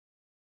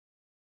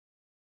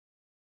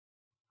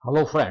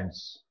Hello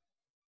friends,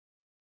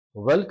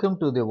 welcome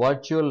to the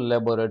virtual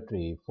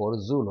laboratory for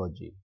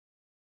zoology.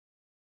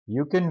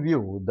 You can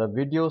view the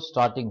video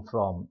starting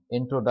from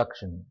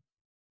introduction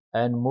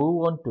and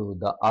move on to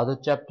the other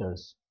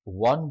chapters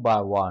one by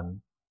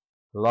one,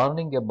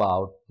 learning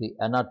about the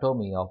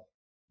anatomy of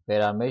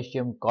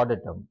Paramecium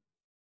chordatum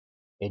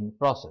in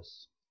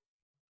process.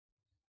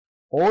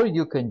 Or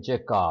you can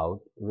check out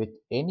with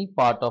any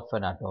part of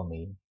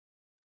anatomy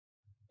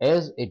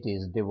as it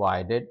is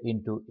divided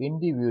into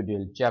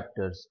individual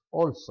chapters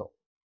also.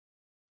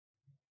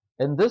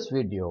 In this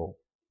video,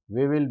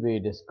 we will be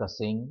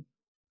discussing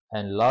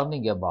and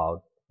learning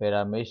about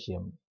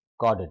Paramecium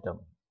chordatum.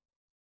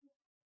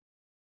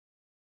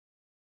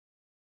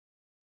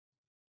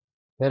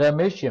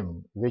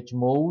 Paramecium, which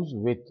moves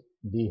with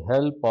the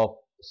help of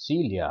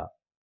cilia,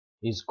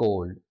 is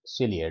called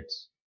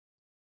ciliates.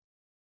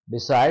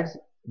 Besides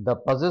the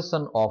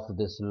possession of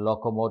these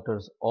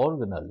locomotor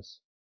organelles,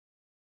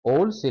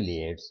 all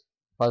ciliates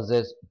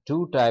possess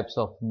two types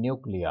of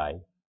nuclei,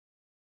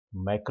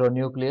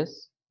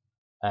 macronucleus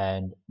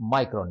and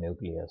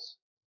micronucleus,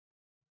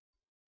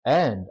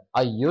 and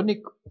a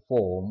unique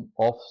form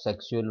of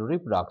sexual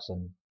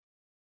reproduction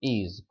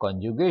is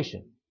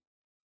conjugation.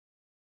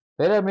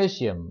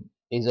 Paramecium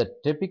is a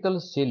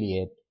typical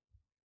ciliate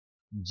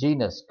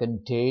genus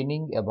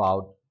containing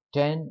about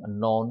 10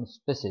 known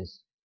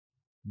species,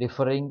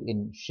 differing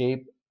in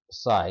shape,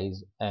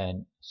 size,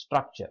 and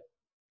structure.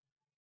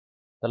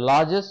 The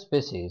largest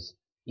species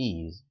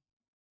is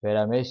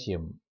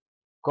Paramecium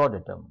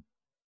chordatum.